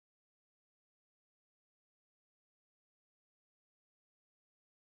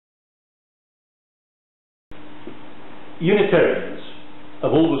Unitarians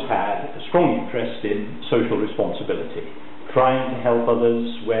have always had a strong interest in social responsibility, trying to help others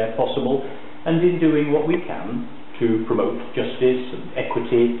where possible, and in doing what we can to promote justice and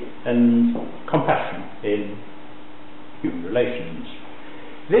equity and compassion in human relations.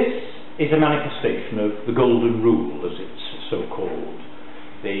 This is a manifestation of the Golden Rule, as it's so called,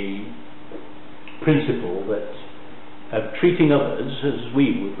 the principle that of treating others as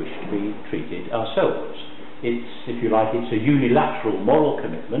we would wish to be treated ourselves. It's, if you like, it's a unilateral moral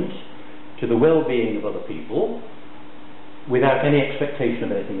commitment to the well-being of other people without any expectation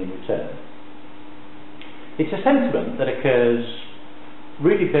of anything in return. It's a sentiment that occurs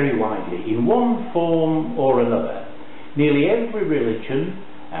really very widely in one form or another. Nearly every religion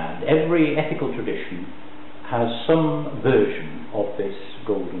and every ethical tradition has some version of this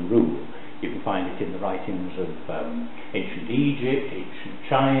golden rule. You can find it in the writings of ancient Egypt, ancient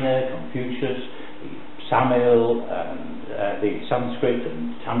China, Confucius, Samuel, the Sanskrit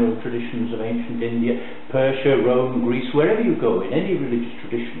and Tamil traditions of ancient India, Persia, Rome, Greece. Wherever you go in any religious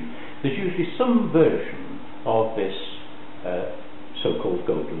tradition, there's usually some version of this so-called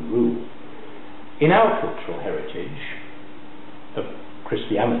golden rule. In our cultural heritage of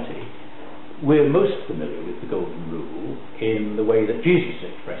Christianity, we're most familiar with the golden rule in the way that Jesus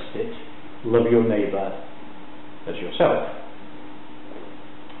expressed it: love your neighbour as yourself.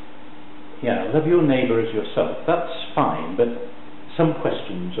 Yeah, love your neighbour as yourself. That's fine, but some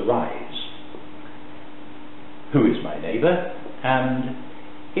questions arise. Who is my neighbour, and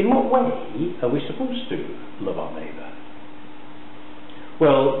in what way are we supposed to love our neighbour?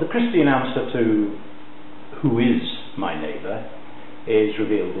 Well, the Christian answer to who is my neighbour is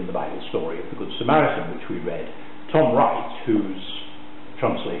revealed in the Bible story of the Good Samaritan, which we read. Tom Wright, whose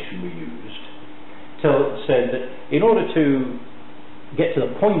translation we used, said that in order to get to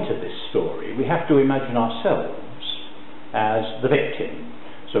the point of this story, we have to imagine ourselves as the victim.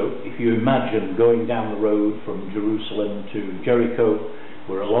 So if you imagine going down the road from Jerusalem to Jericho,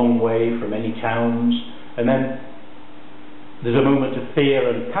 we're a long way from any towns, and then there's a moment of fear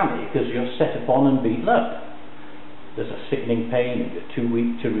and panic as you're set upon and beaten up. There's a sickening pain, and you're too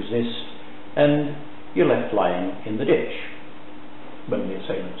weak to resist, and you're left lying in the ditch when the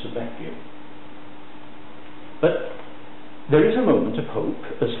assailants have left you. But there is a moment of hope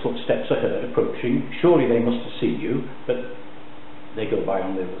as footsteps are heard approaching. Surely they must have seen you, but they go by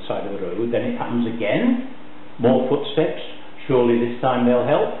on the other side of the road. Then it happens again, more footsteps. Surely this time they'll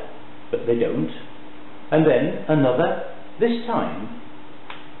help, but they don't. And then another. This time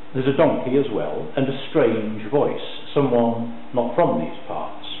there's a donkey as well, and a strange voice, someone not from these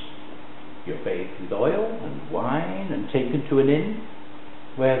parts. You're bathed with oil and wine and taken to an inn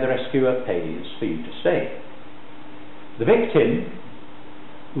where the rescuer pays for you to stay. The victim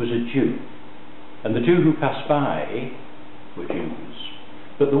was a Jew, and the two who passed by were Jews,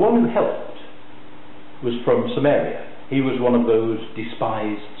 but the one who helped was from Samaria. He was one of those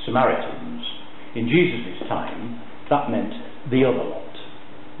despised Samaritans. In Jesus' time, that meant the other lot,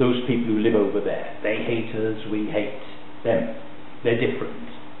 those people who live over there. They hate us, we hate them. They're different.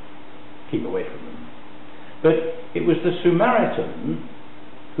 Keep away from them. But it was the Samaritan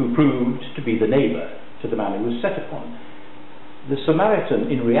who proved to be the neighbour to the man who was set upon. The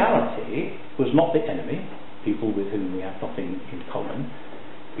Samaritan, in reality, was not the enemy, people with whom we have nothing in common.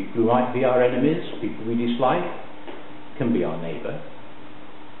 People who might be our enemies, people we dislike, can be our neighbour.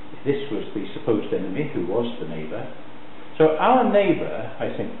 This was the supposed enemy who was the neighbour. So our neighbour,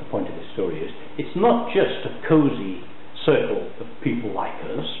 I think the point of this story is, it's not just a cosy circle of people like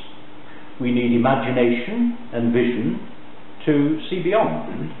us. We need imagination and vision to see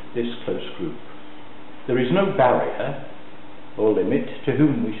beyond this close group. There is no barrier or limit to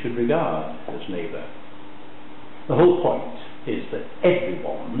whom we should regard as neighbour. The whole point is that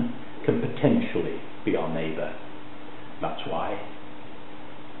everyone can potentially be our neighbour. That's why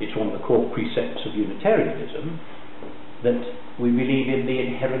it's one of the core precepts of Unitarianism that we believe in the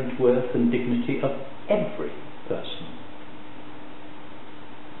inherent worth and dignity of every person.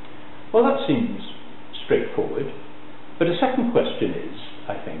 Well, that seems straightforward, but a second question is,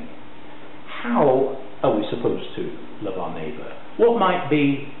 I think, how are we supposed to love our neighbour? What might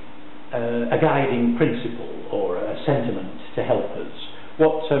be a guiding principle or a sentiment to help us?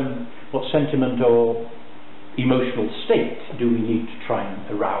 What sentiment or emotional state do we need to try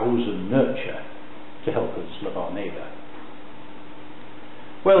and arouse and nurture to help us love our neighbour?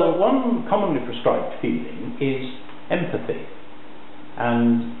 Well, one commonly prescribed feeling is empathy,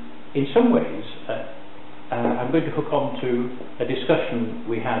 and in some ways I'm going to hook on to a discussion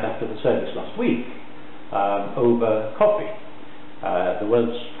we had after the service last week over coffee. There was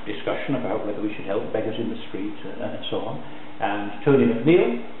discussion about whether we should help beggars in the street and so on. And Tony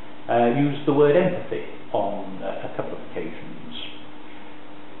McNeill used the word empathy on a couple of occasions.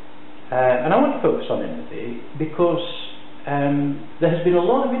 And I want to focus on empathy because there has been a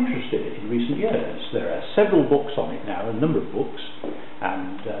lot of interest in it in recent years. There are several books on it now, a number of books,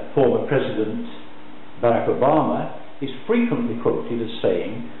 and former President Barack Obama is frequently quoted as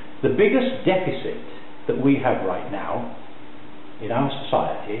saying the biggest deficit that we have right now in our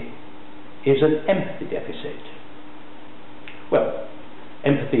society is an empathy deficit. Well,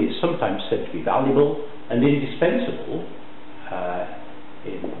 empathy is sometimes said to be valuable and indispensable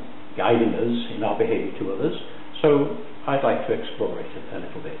in guiding us in our behaviour to others, so I'd like to explore it a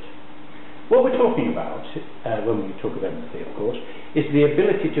little bit. What we're talking about when we talk of empathy, of course, is the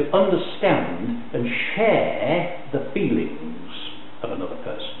ability to understand and share the feelings of another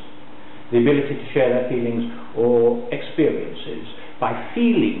person. The ability to share their feelings or experiences by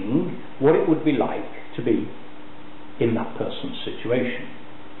feeling what it would be like to be in that person's situation.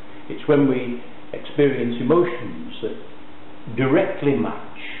 It's when we experience emotions that directly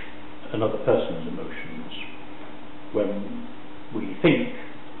match another person's emotions, when we think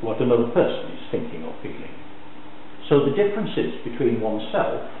what another person is thinking or feeling. So the differences between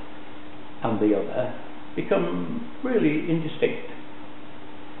oneself and the other become really indistinct.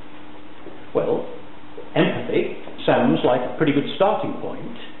 Well, empathy sounds like a pretty good starting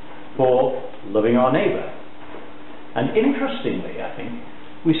point for loving our neighbour. And interestingly, I think,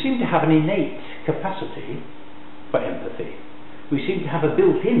 we seem to have an innate capacity for empathy. We seem to have a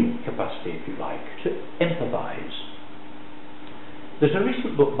built-in capacity, if you like, to empathise. There's a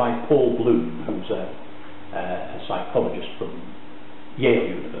recent book by Paul Bloom, who's a psychologist from Yale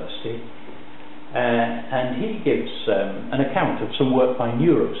University, and he gives an account of some work by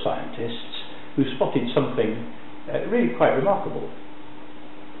neuroscientists who spotted something really quite remarkable.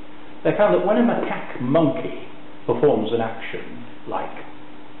 They found that when a macaque monkey performs an action like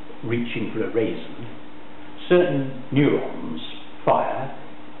reaching for a raisin, certain neurons fire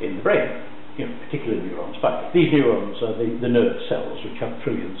in the brain. Particular neurons, but these neurons are the nerve cells, which have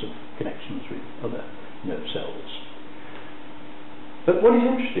trillions of connections with other nerve cells. But what is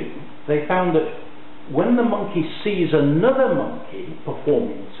interesting, they found that when the monkey sees another monkey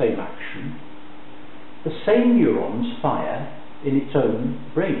performing the same action, the same neurons fire in its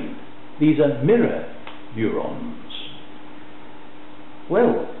own brain. These are mirror neurons.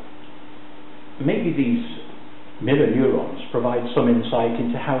 Well, maybe these mirror neurons provide some insight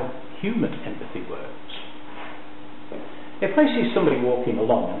into how human empathy works. If I see somebody walking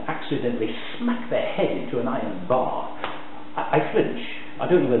along and accidentally smack their head into an iron bar, I flinch. I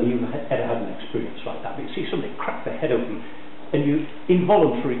don't know whether you've ever had an experience like that, but you see somebody crack their head open and you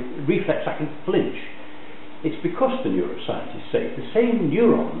involuntary reflex I can flinch. It's because the neuroscientists say the same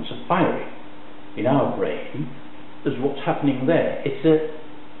neurons are firing in our brain as what's happening there. It's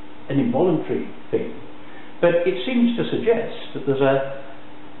an involuntary thing. But it seems to suggest that there's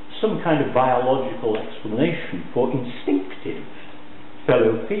some kind of biological explanation for instinctive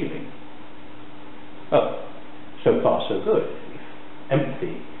fellow feeling. Well, so far so good. If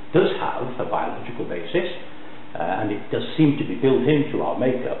empathy does have a biological basis, and it does seem to be built into our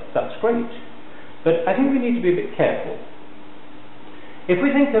makeup, that's great. But I think we need to be a bit careful. If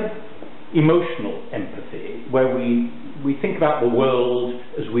we think of emotional empathy, where we think about the world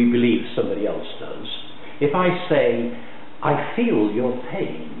as we believe somebody else does, if I say, I feel your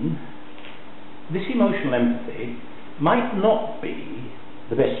pain, this emotional empathy might not be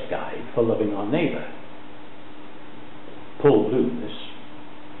the best guide for loving our neighbour. Paul Bloom, this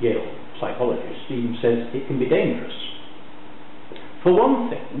Yale psychologist, even says it can be dangerous. For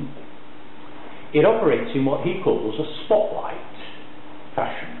one thing, it operates in what he calls a spotlight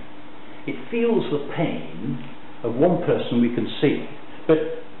fashion. It feels the pain of one person we can see, but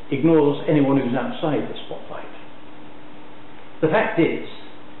ignores anyone who's outside the spotlight. The fact is,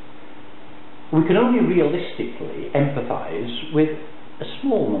 we can only realistically empathise with a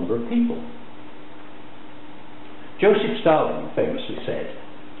small number of people. Joseph Stalin famously said,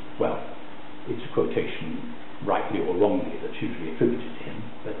 well, it's a quotation rightly or wrongly that's usually attributed to him,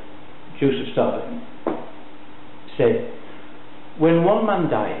 but Joseph Stalin said, when one man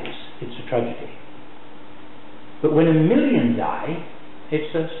dies, it's a tragedy. But when 1 million die,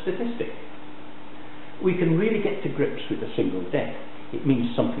 it's a statistic. We can really get to grips with a single death. It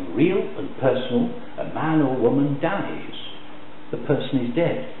means something real and personal. A man or woman dies. The person is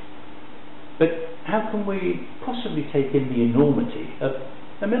dead. But how can we possibly take in the enormity of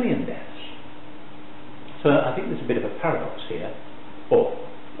 1 million deaths? So I think there's a bit of a paradox here, or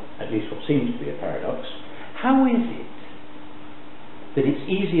at least what seems to be a paradox. How is it that it's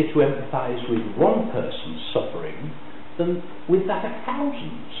easier to empathise with one person's suffering than with that of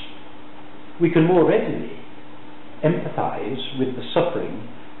thousands. We can more readily empathise with the suffering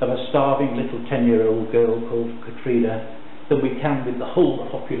of a starving little 10-year-old girl called Katrina than we can with the whole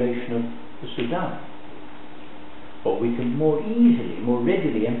population of the Sudan. Or we can more easily, more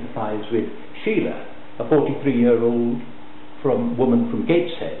readily empathise with Sheila, a 43-year-old woman from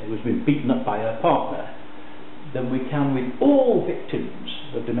Gateshead who has been beaten up by her partner, than we can with all victims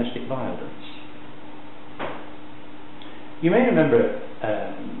of domestic violence. You may remember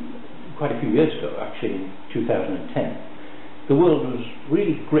quite a few years ago, actually in 2010, the world was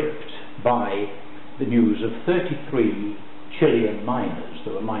really gripped by the news of 33 Chilean miners,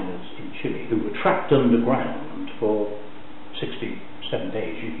 there were miners in Chile, who were trapped underground for 67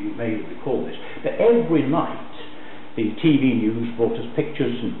 days. You may recall this. But every night the TV news brought us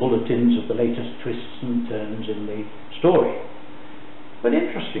pictures and bulletins of the latest twists and turns in the story. But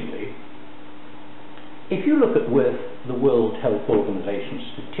interestingly, if you look at the World Health Organization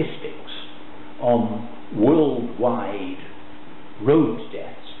statistics on worldwide road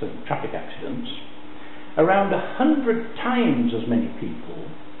deaths from traffic accidents, around 100 times as many people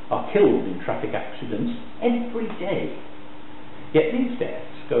are killed in traffic accidents every day. Yet these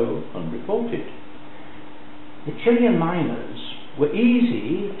deaths go unreported. The Chilean miners were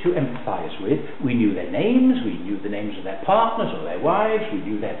easy to empathise with. We knew their names, we knew the names of their partners or their wives, we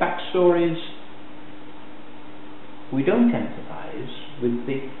knew their backstories. We don't empathise with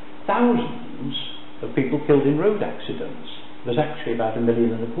the thousands of people killed in road accidents. There's actually about 1.25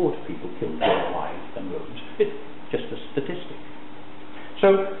 million people killed worldwide on roads. It's just a statistic.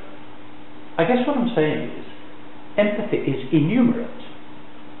 So, I guess what I'm saying is, empathy is innumerate.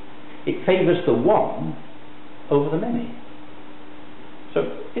 It favours the one over the many. So,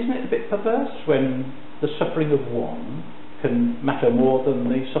 isn't it a bit perverse when the suffering of one can matter more than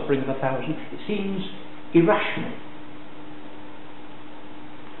the suffering of 1,000? It seems irrational.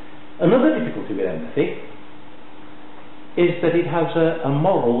 Another difficulty with empathy is that it has a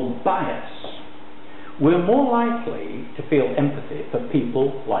moral bias. We're more likely to feel empathy for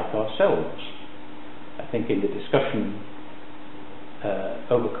people like ourselves. I think in the discussion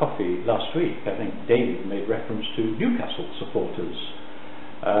over coffee last week, I think David made reference to Newcastle supporters.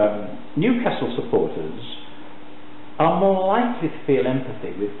 Newcastle supporters are more likely to feel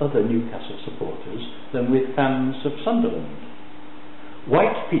empathy with other Newcastle supporters than with fans of Sunderland.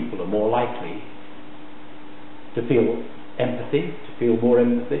 White people are more likely to feel empathy, to feel more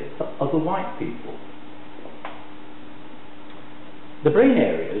empathy for other white people. The brain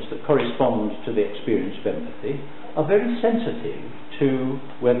areas that correspond to the experience of empathy are very sensitive to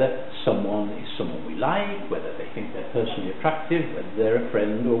whether someone is someone we like, whether they think they're personally attractive, whether they're a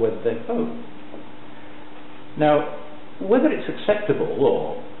friend or whether they're foe. Now, whether it's acceptable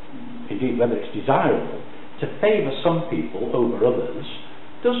or indeed whether it's desirable to favour some people over others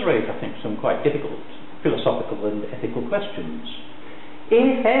does raise, I think, some quite difficult philosophical and ethical questions.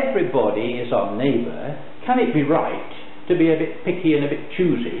 If everybody is our neighbour, can it be right to be a bit picky and a bit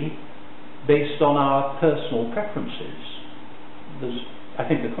choosy based on our personal preferences? There's, I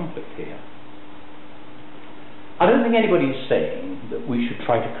think, a conflict here. I don't think anybody is saying that we should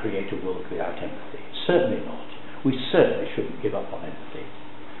try to create a world without empathy. Certainly not. We certainly shouldn't give up on empathy.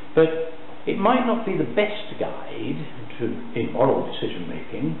 But it might not be the best guide in moral decision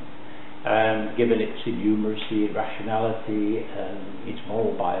making, given its innumeracy, irrationality, its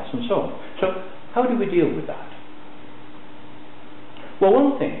moral bias and so on. So how do we deal with that? Well,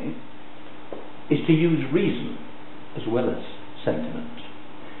 one thing is to use reason as well as sentiment.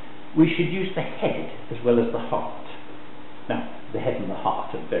 We should use the head as well as the heart. Now, the head and the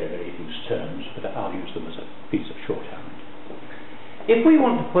heart are very, very loose terms, but I'll use them as a piece of shorthand. If we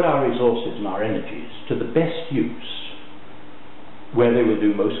want to put our resources and our energies to the best use, where they will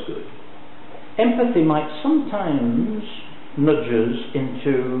do most good, empathy might sometimes nudge us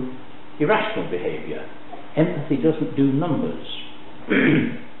into irrational behaviour. Empathy doesn't do numbers.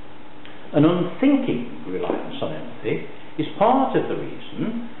 An unthinking reliance on empathy is part of the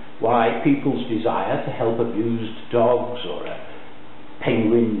reason why people's desire to help abused dogs or a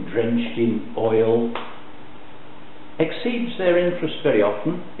penguin drenched in oil exceeds their interest very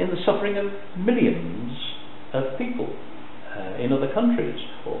often in the suffering of millions of people in other countries,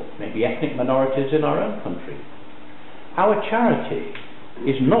 or maybe ethnic minorities in our own country. Our charity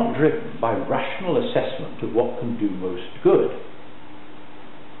is not driven by rational assessment of what can do most good.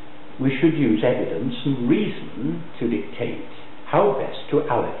 We should use evidence and reason to dictate how best to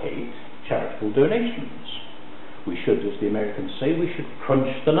allocate charitable donations. We should, as the Americans say, we should crunch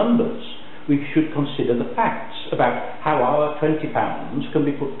the numbers. we should consider the facts about how our £20 can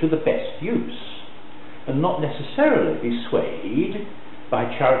be put to the best use, and not necessarily be swayed by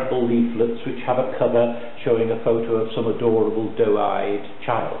charitable leaflets which have a cover showing a photo of some adorable doe-eyed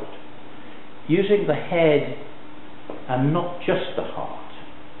child. Using the head and not just the heart,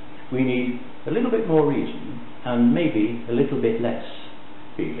 we need a little bit more reason and maybe a little bit less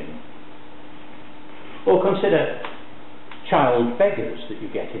feeling. Or consider child beggars that you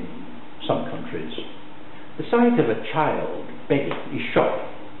get in some countries. The sight of a child begging is shocking,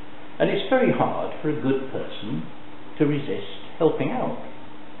 and it's very hard for a good person to resist helping out.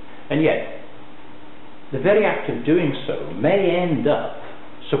 And yet, the very act of doing so may end up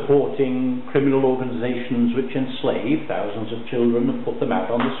supporting criminal organisations which enslave thousands of children and put them out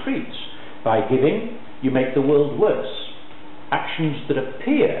on the streets. By giving, you make the world worse. Actions that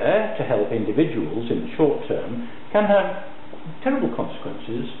appear to help individuals in the short term can have terrible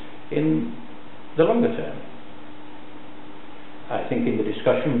consequences in the longer term. I think in the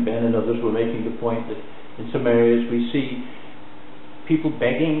discussion, Ben and others were making the point that in some areas we see people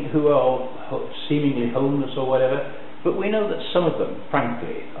begging who are seemingly homeless or whatever, but we know that some of them,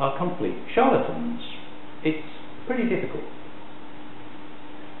 frankly, are complete charlatans. It's pretty difficult.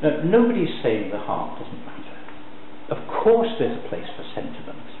 Now, nobody's saying the heart doesn't matter. Of course there's a place for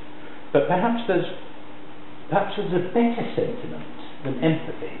sentiment, but perhaps there's a better sentiment than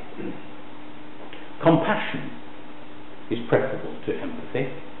empathy. Compassion is preferable to empathy.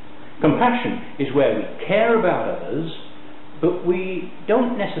 Compassion is where we care about others, but we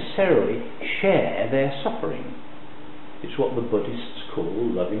don't necessarily share their suffering. It's what the Buddhists call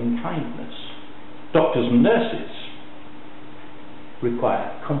loving kindness. Doctors and nurses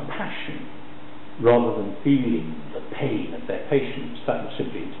require compassion rather than feeling the pain of their patients. That would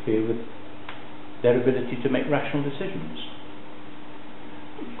simply interfere with their ability to make rational decisions.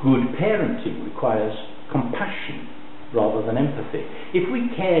 Good parenting requires compassion rather than empathy. If we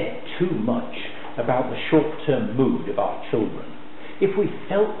cared too much about the short-term mood of our children, if we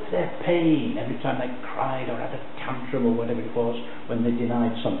felt their pain every time they cried or had a tantrum or whatever it was when they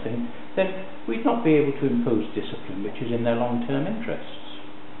denied something, then we'd not be able to impose discipline which is in their long-term interests.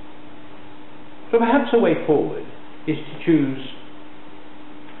 So perhaps a way forward is to choose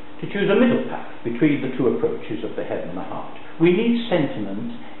a middle path between the two approaches of the head and the heart. We need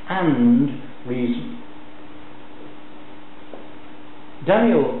sentiment and reason.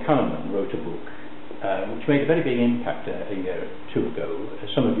 Daniel Kahneman wrote a book which made a very big impact a year or two ago.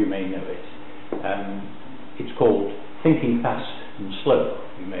 Some of you may know it. It's called Thinking Fast and Slow.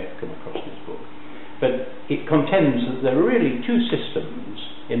 You may have come across this book. But it contends that there are really two systems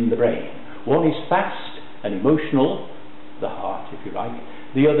in the brain. One is fast and emotional, the heart if you like.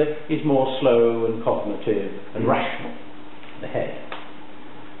 The other is more slow and cognitive and rational, the head.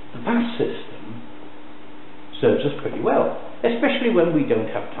 The fast system serves us pretty well, especially when we don't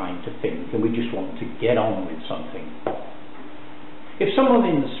have time to think and we just want to get on with something. If someone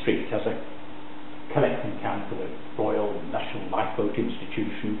in the street has a collecting can for the Royal National Lifeboat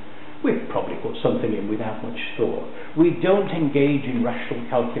Institution, we've probably put something in without much thought. We don't engage in rational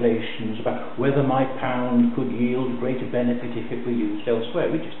calculations about whether my pound could yield greater benefit if it were used elsewhere.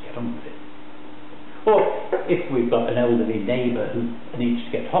 We just get on with it. Or if we've got an elderly neighbour who needs to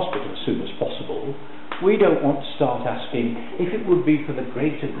get to hospital as soon as possible, we don't want to start asking if it would be for the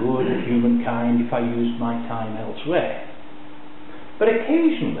greater good of humankind if I used my time elsewhere. But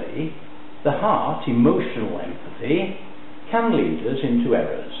occasionally, the heart, emotional empathy, can lead us into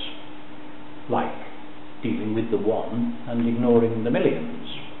errors, like dealing with the one and ignoring the millions,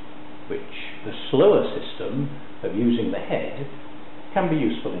 which the slower system of using the head can be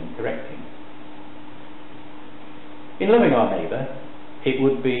useful in correcting. In loving our neighbour, it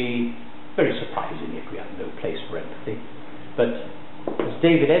would be very surprising if we had no place for empathy. But as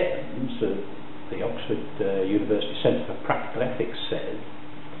David Edmonds of the Oxford University Centre for Practical Ethics said,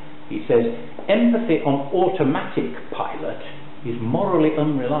 he says, empathy on automatic pilot is morally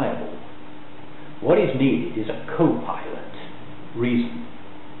unreliable. What is needed is a co-pilot, reason.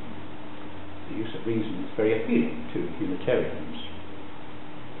 The use of reason is very appealing to Unitarians.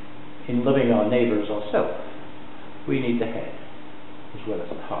 In loving our neighbour as ourselves, we need the head as well as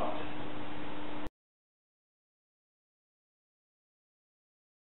the heart.